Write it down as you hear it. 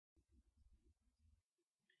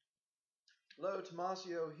Hello,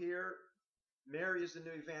 Tomasio here. Mary is the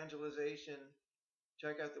New Evangelization.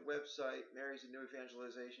 Check out the website,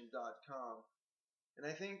 marysthenewevangelization.com. And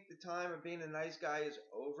I think the time of being a nice guy is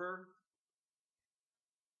over.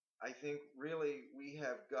 I think really we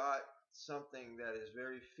have got something that is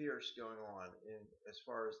very fierce going on as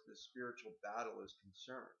far as the spiritual battle is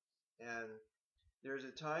concerned. And there's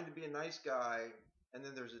a time to be a nice guy, and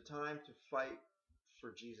then there's a time to fight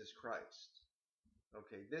for Jesus Christ.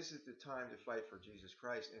 Okay, this is the time to fight for Jesus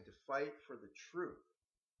Christ and to fight for the truth.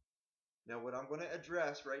 Now, what I'm going to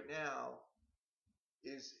address right now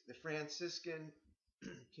is the Franciscan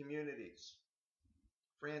communities.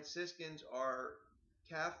 Franciscans are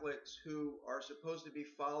Catholics who are supposed to be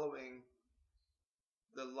following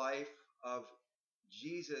the life of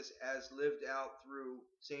Jesus as lived out through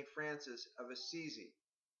St. Francis of Assisi.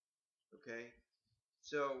 Okay,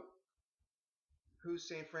 so who's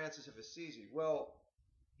St. Francis of Assisi? Well,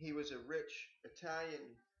 he was a rich Italian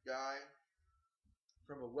guy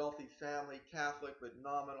from a wealthy family, Catholic but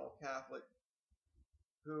nominal Catholic,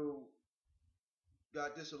 who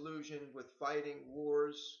got disillusioned with fighting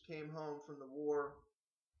wars, came home from the war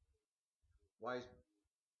while his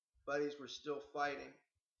buddies were still fighting,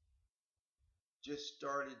 just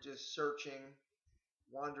started searching,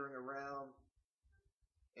 wandering around,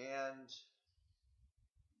 and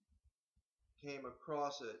came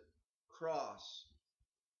across a cross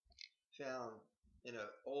found in an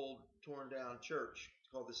old torn down church. It's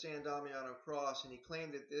called the San Damiano Cross, and he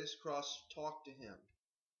claimed that this cross talked to him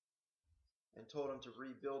and told him to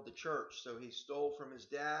rebuild the church. So he stole from his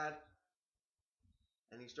dad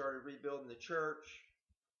and he started rebuilding the church.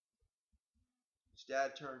 His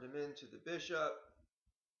dad turned him in to the bishop.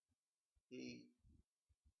 He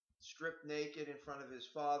stripped naked in front of his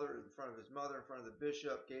father, in front of his mother, in front of the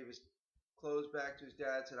bishop, gave his clothes back to his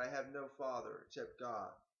dad, said, "I have no father except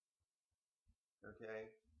God." Okay,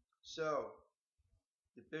 so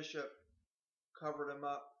the bishop covered him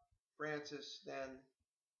up. Francis then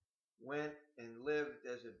went and lived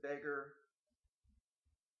as a beggar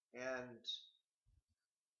and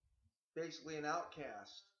basically an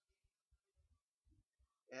outcast.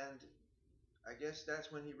 And I guess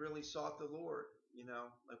that's when he really sought the Lord. You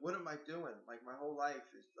know, like, what am I doing? Like, my whole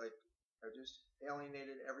life is like I just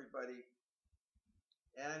alienated everybody.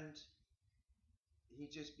 And he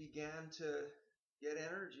just began to get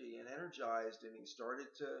energy and energized, and he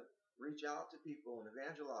started to reach out to people and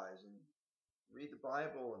evangelize and read the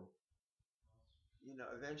Bible, and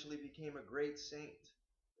eventually became a great saint.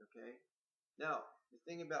 Okay, now the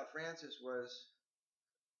thing about Francis was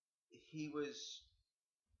he was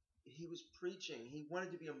preaching. He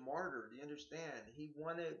wanted to be a martyr. Do you understand? He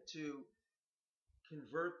wanted to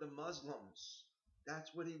convert the Muslims.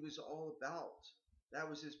 That's what he was all about. That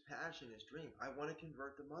was his passion, his dream. I want to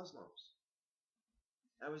convert the Muslims.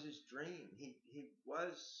 That was his dream. He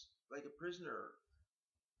was like a prisoner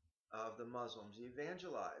of the Muslims. He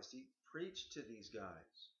evangelized. He preached to these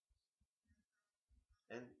guys.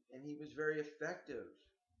 And he was very effective.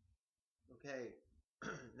 Okay,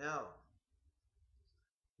 now,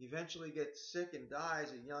 he eventually gets sick and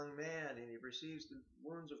dies a young man, and he receives the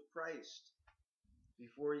wounds of Christ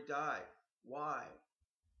before he died. Why?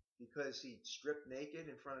 Because he stripped naked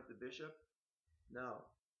in front of the bishop? No.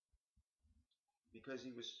 Because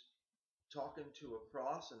he was talking to a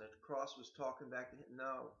cross and the cross was talking back to him?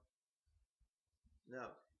 No.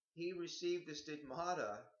 No. He received the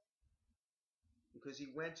stigmata because he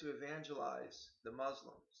went to evangelize the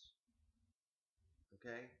Muslims.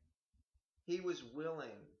 Okay? He was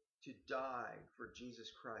willing to die for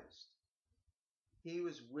Jesus Christ. He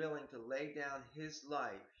was willing to lay down his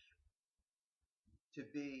life to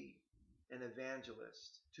be an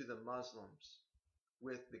evangelist to the Muslims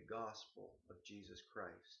with the gospel of Jesus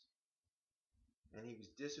Christ. And he was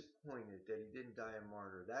disappointed that he didn't die a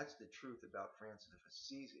martyr. That's the truth about Francis of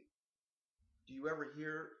Assisi. Do you ever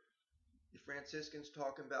hear the Franciscans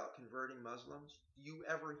talking about converting Muslims? Do you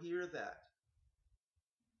ever hear that?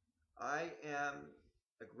 I am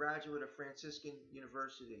a graduate of Franciscan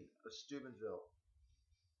University of Steubenville,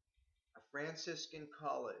 a Franciscan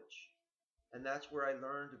college, and that's where I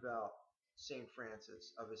learned about St.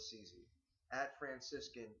 Francis of Assisi, at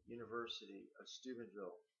Franciscan University of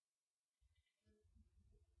Steubenville.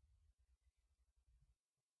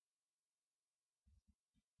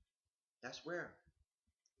 That's where.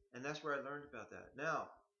 And that's where I learned about that. Now,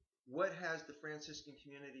 what has the Franciscan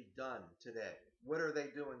community done today? What are they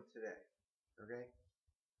doing today? Okay?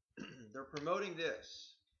 They're promoting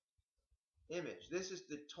this image. This is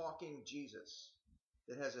the talking Jesus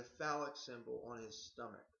that has a phallic symbol on his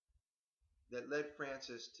stomach. that led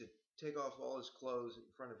Francis to take off all his clothes in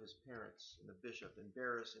front of his parents and the bishop,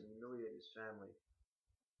 embarrass and humiliate his family.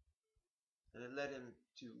 And it led him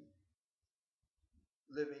to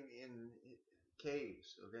living in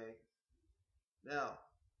caves, okay? Now,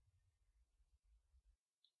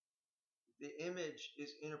 the image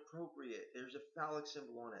is inappropriate. There's a phallic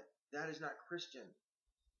symbol on it. That is not Christian.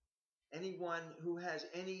 Anyone who has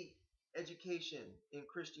any education in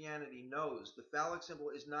Christianity knows the phallic symbol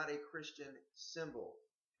is not a Christian symbol.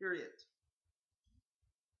 Period.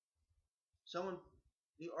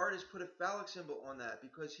 The artist put a phallic symbol on that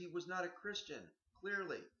because he was not a Christian,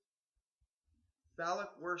 clearly. Phallic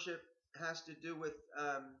worship has to do with,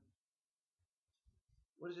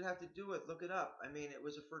 what does it have to do with? Look it up. I mean, it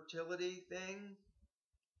was a fertility thing.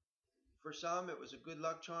 For some, it was a good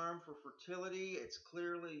luck charm for fertility. It's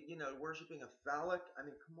clearly, worshiping a phallic. I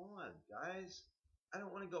mean, come on, guys. I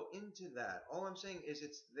don't want to go into that. All I'm saying is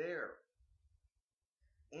it's there.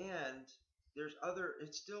 And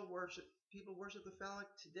it's still worship. People worship the phallic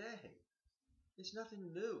today. It's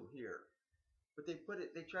nothing new here. But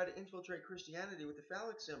they try to infiltrate Christianity with the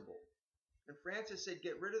phallic symbol. And Francis said,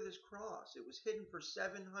 get rid of this cross. It was hidden for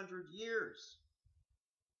 700 years.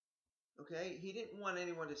 Okay? He didn't want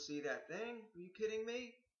anyone to see that thing. Are you kidding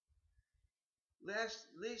me?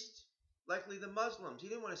 Least likely the Muslims. He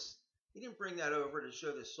didn't bring that over to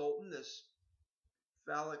show the Sultan this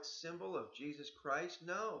phallic symbol of Jesus Christ.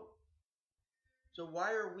 No. So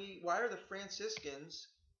why are the Franciscans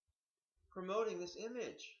promoting this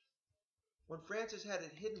image when Francis had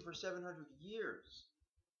it hidden for 700 years?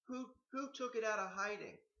 Who took it out of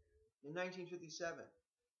hiding in 1957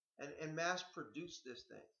 and mass produced this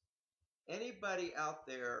thing? Anybody out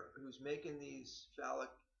there who's making these phallic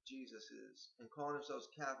Jesuses and calling themselves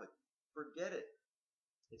Catholic, forget it.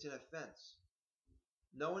 It's an offense.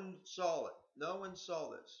 No one saw it. No one saw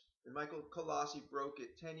this. And Michael Colossi broke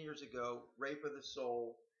it 10 years ago, rape of the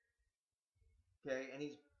soul. Okay, and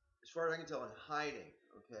he's, as far as I can tell, in hiding.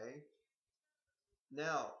 Okay.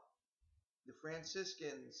 Now, the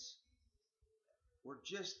Franciscans were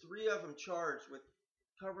just 3 of them charged with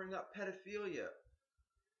covering up pedophilia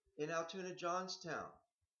in Altoona, Johnstown.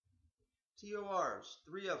 TORs,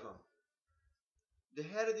 3 of them. The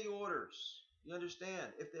head of the orders, you understand,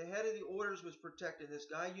 if the head of the orders was protecting this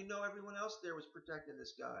guy, everyone else there was protecting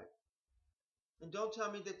this guy. And don't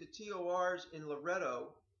tell me that the TORs in Loretto,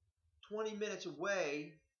 20 minutes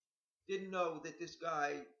away, didn't know that this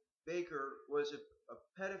guy, Baker, was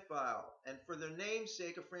a pedophile. And for their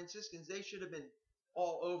namesake of Franciscans, they should have been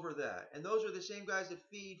all over that. And those are the same guys that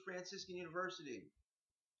feed Franciscan University.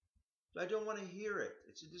 So I don't want to hear it.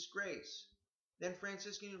 It's a disgrace. Then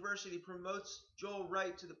Franciscan University promotes Joel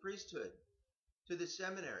Wright to the priesthood, to the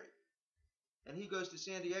seminary. And he goes to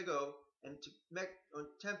San Diego and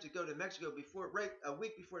attempt to go to Mexico a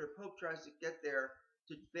week before the Pope tries to get there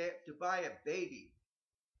to buy a baby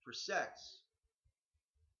for sex.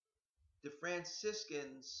 The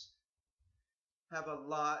Franciscans have a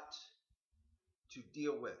lot to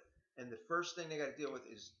deal with. And the first thing they got to deal with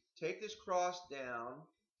is take this cross down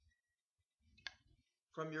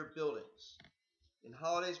from your buildings. In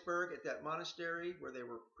Hollidaysburg, at that monastery where they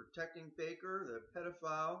were protecting Baker, the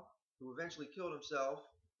pedophile who eventually killed himself,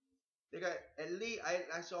 they got at least,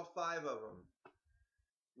 I saw 5 of them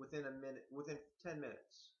within 10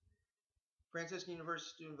 minutes. Franciscan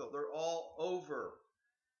University Steubenville, they're all over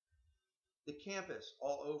the campus,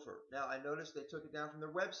 all over. Now, I noticed they took it down from their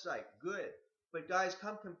website. Good. But guys,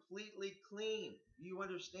 come completely clean. You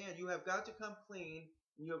understand? You have got to come clean,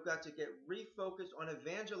 and you have got to get refocused on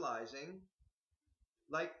evangelizing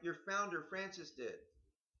like your founder Francis did.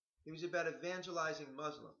 He was about evangelizing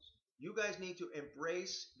Muslims. You guys need to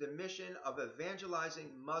embrace the mission of evangelizing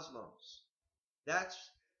Muslims. That's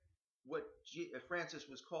what Francis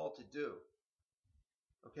was called to do.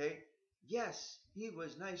 Okay? Yes, he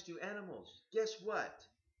was nice to animals. Guess what?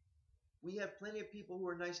 We have plenty of people who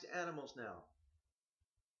are nice to animals now.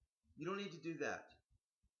 You don't need to do that.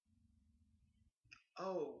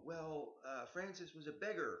 Oh, well, Francis was a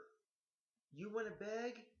beggar. You want to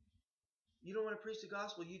beg? You don't want to preach the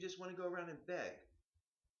gospel. You just want to go around and beg.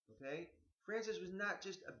 Okay? Francis was not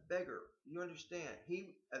just a beggar. You understand?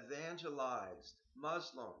 He evangelized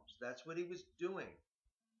Muslims. That's what he was doing.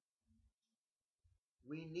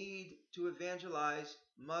 We need to evangelize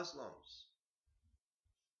Muslims.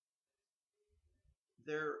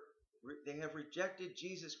 They have rejected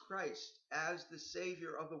Jesus Christ as the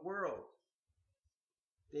Savior of the world.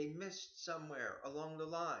 They missed somewhere along the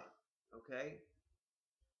line. Okay?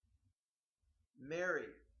 Mary.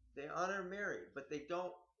 They honor Mary, but they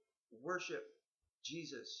don't worship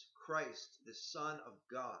Jesus Christ, the Son of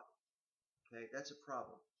God. Okay, that's a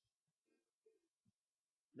problem.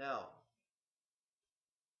 Now,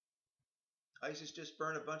 ISIS just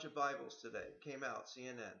burned a bunch of Bibles today. Came out,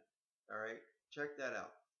 CNN. All right, check that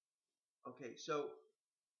out. Okay, so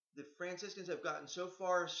the Franciscans have gotten so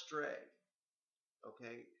far astray.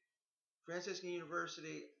 Okay, Franciscan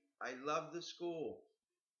University, I love the school.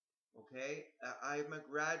 Okay, I'm a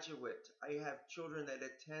graduate. I have children that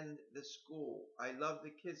attend the school. I love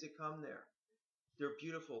the kids that come there. They're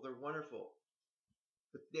beautiful. They're wonderful.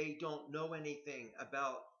 But they don't know anything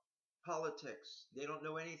about politics. They don't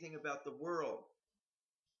know anything about the world.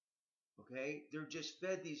 Okay, they're just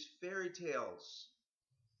fed these fairy tales.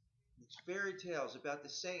 These fairy tales about the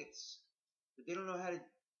saints. But they don't know how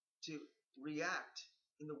to react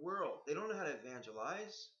in the world. They don't know how to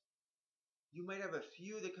evangelize. You might have a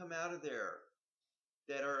few that come out of there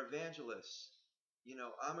that are evangelists. You know,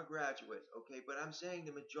 I'm a graduate, okay, but I'm saying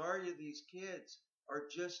the majority of these kids are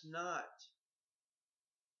just not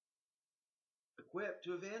equipped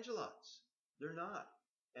to evangelize. They're not.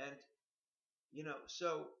 And, you know,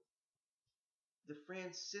 so the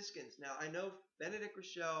Franciscans, now I know Benedict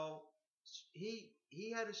Rochelle, he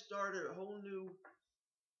had to start a whole new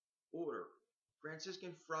order,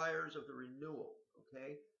 Franciscan friars of the renewal,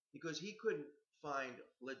 okay, because he couldn't find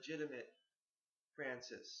legitimate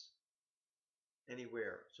Francis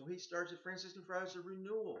anywhere. So he starts at Franciscan Friars of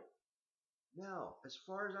Renewal. Now, as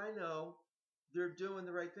far as I know, they're doing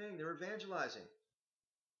the right thing. They're evangelizing.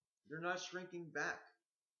 They're not shrinking back.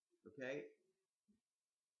 Okay?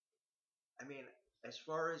 I mean, as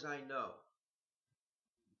far as I know.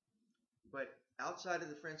 But outside of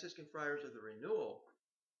the Franciscan Friars of the Renewal,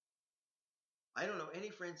 I don't know any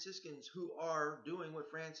Franciscans who are doing what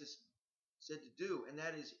Francis said to do, and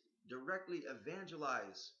that is directly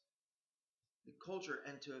evangelize the culture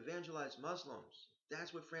and to evangelize Muslims.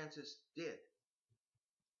 That's what Francis did.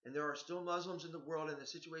 And there are still Muslims in the world, and the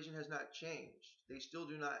situation has not changed. They still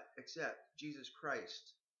do not accept Jesus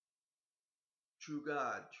Christ, true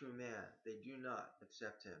God, true man. They do not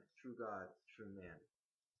accept him, true God, true man.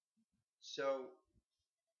 So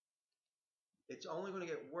it's only going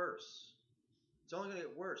to get worse. It's only going to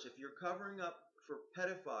get worse. If you're covering up for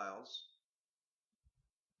pedophiles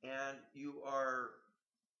and you are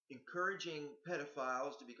encouraging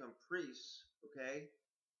pedophiles to become priests, okay?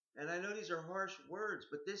 And I know these are harsh words,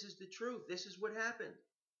 but this is the truth. This is what happened.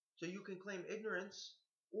 So you can claim ignorance,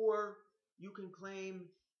 or you can claim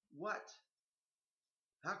what?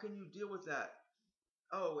 How can you deal with that?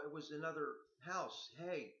 Oh, it was another house.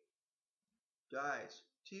 Hey, guys,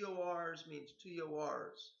 TORs means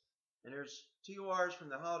TORs. And there's TORs from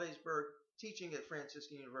the Hollidaysburg teaching at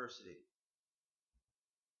Franciscan University.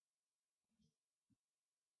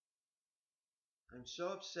 I'm so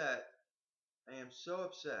upset. I am so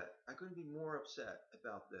upset. I couldn't be more upset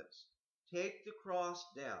about this. Take the cross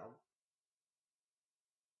down.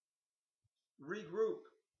 Regroup.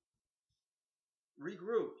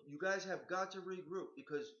 Regroup. You guys have got to regroup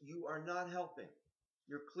because you are not helping.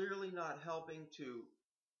 You're clearly not helping to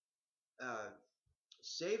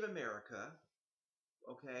save America.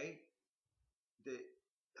 Okay? The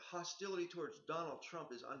hostility towards Donald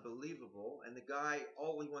Trump is unbelievable, and the guy,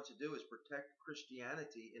 all he wants to do is protect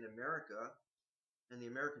Christianity in America and the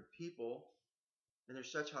American people, and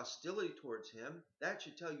there's such hostility towards him. That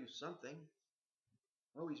should tell you something.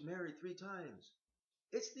 Oh, he's married 3 times.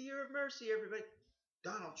 It's the year of mercy, everybody.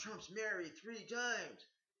 Donald Trump's married 3 times.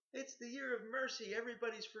 It's the year of mercy.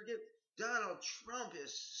 Everybody's forget. Donald Trump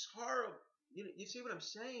is horrible. You see what I'm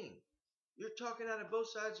saying? You're talking out of both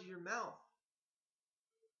sides of your mouth.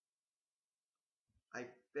 I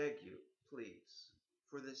beg you, please,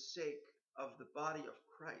 for the sake of the body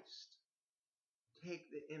of Christ, take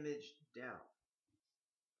the image down.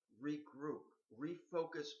 Regroup.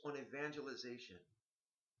 Refocus on evangelization.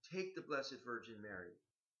 Take the Blessed Virgin Mary.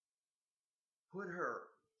 Put her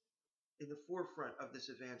in the forefront of this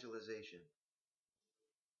evangelization.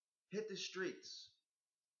 Hit the streets.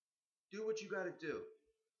 Do what you got to do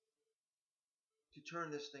to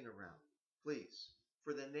turn this thing around. Please,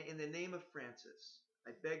 in the name of Francis,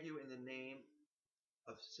 I beg you in the name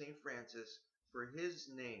of St. Francis, for his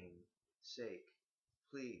name's sake,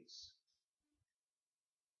 please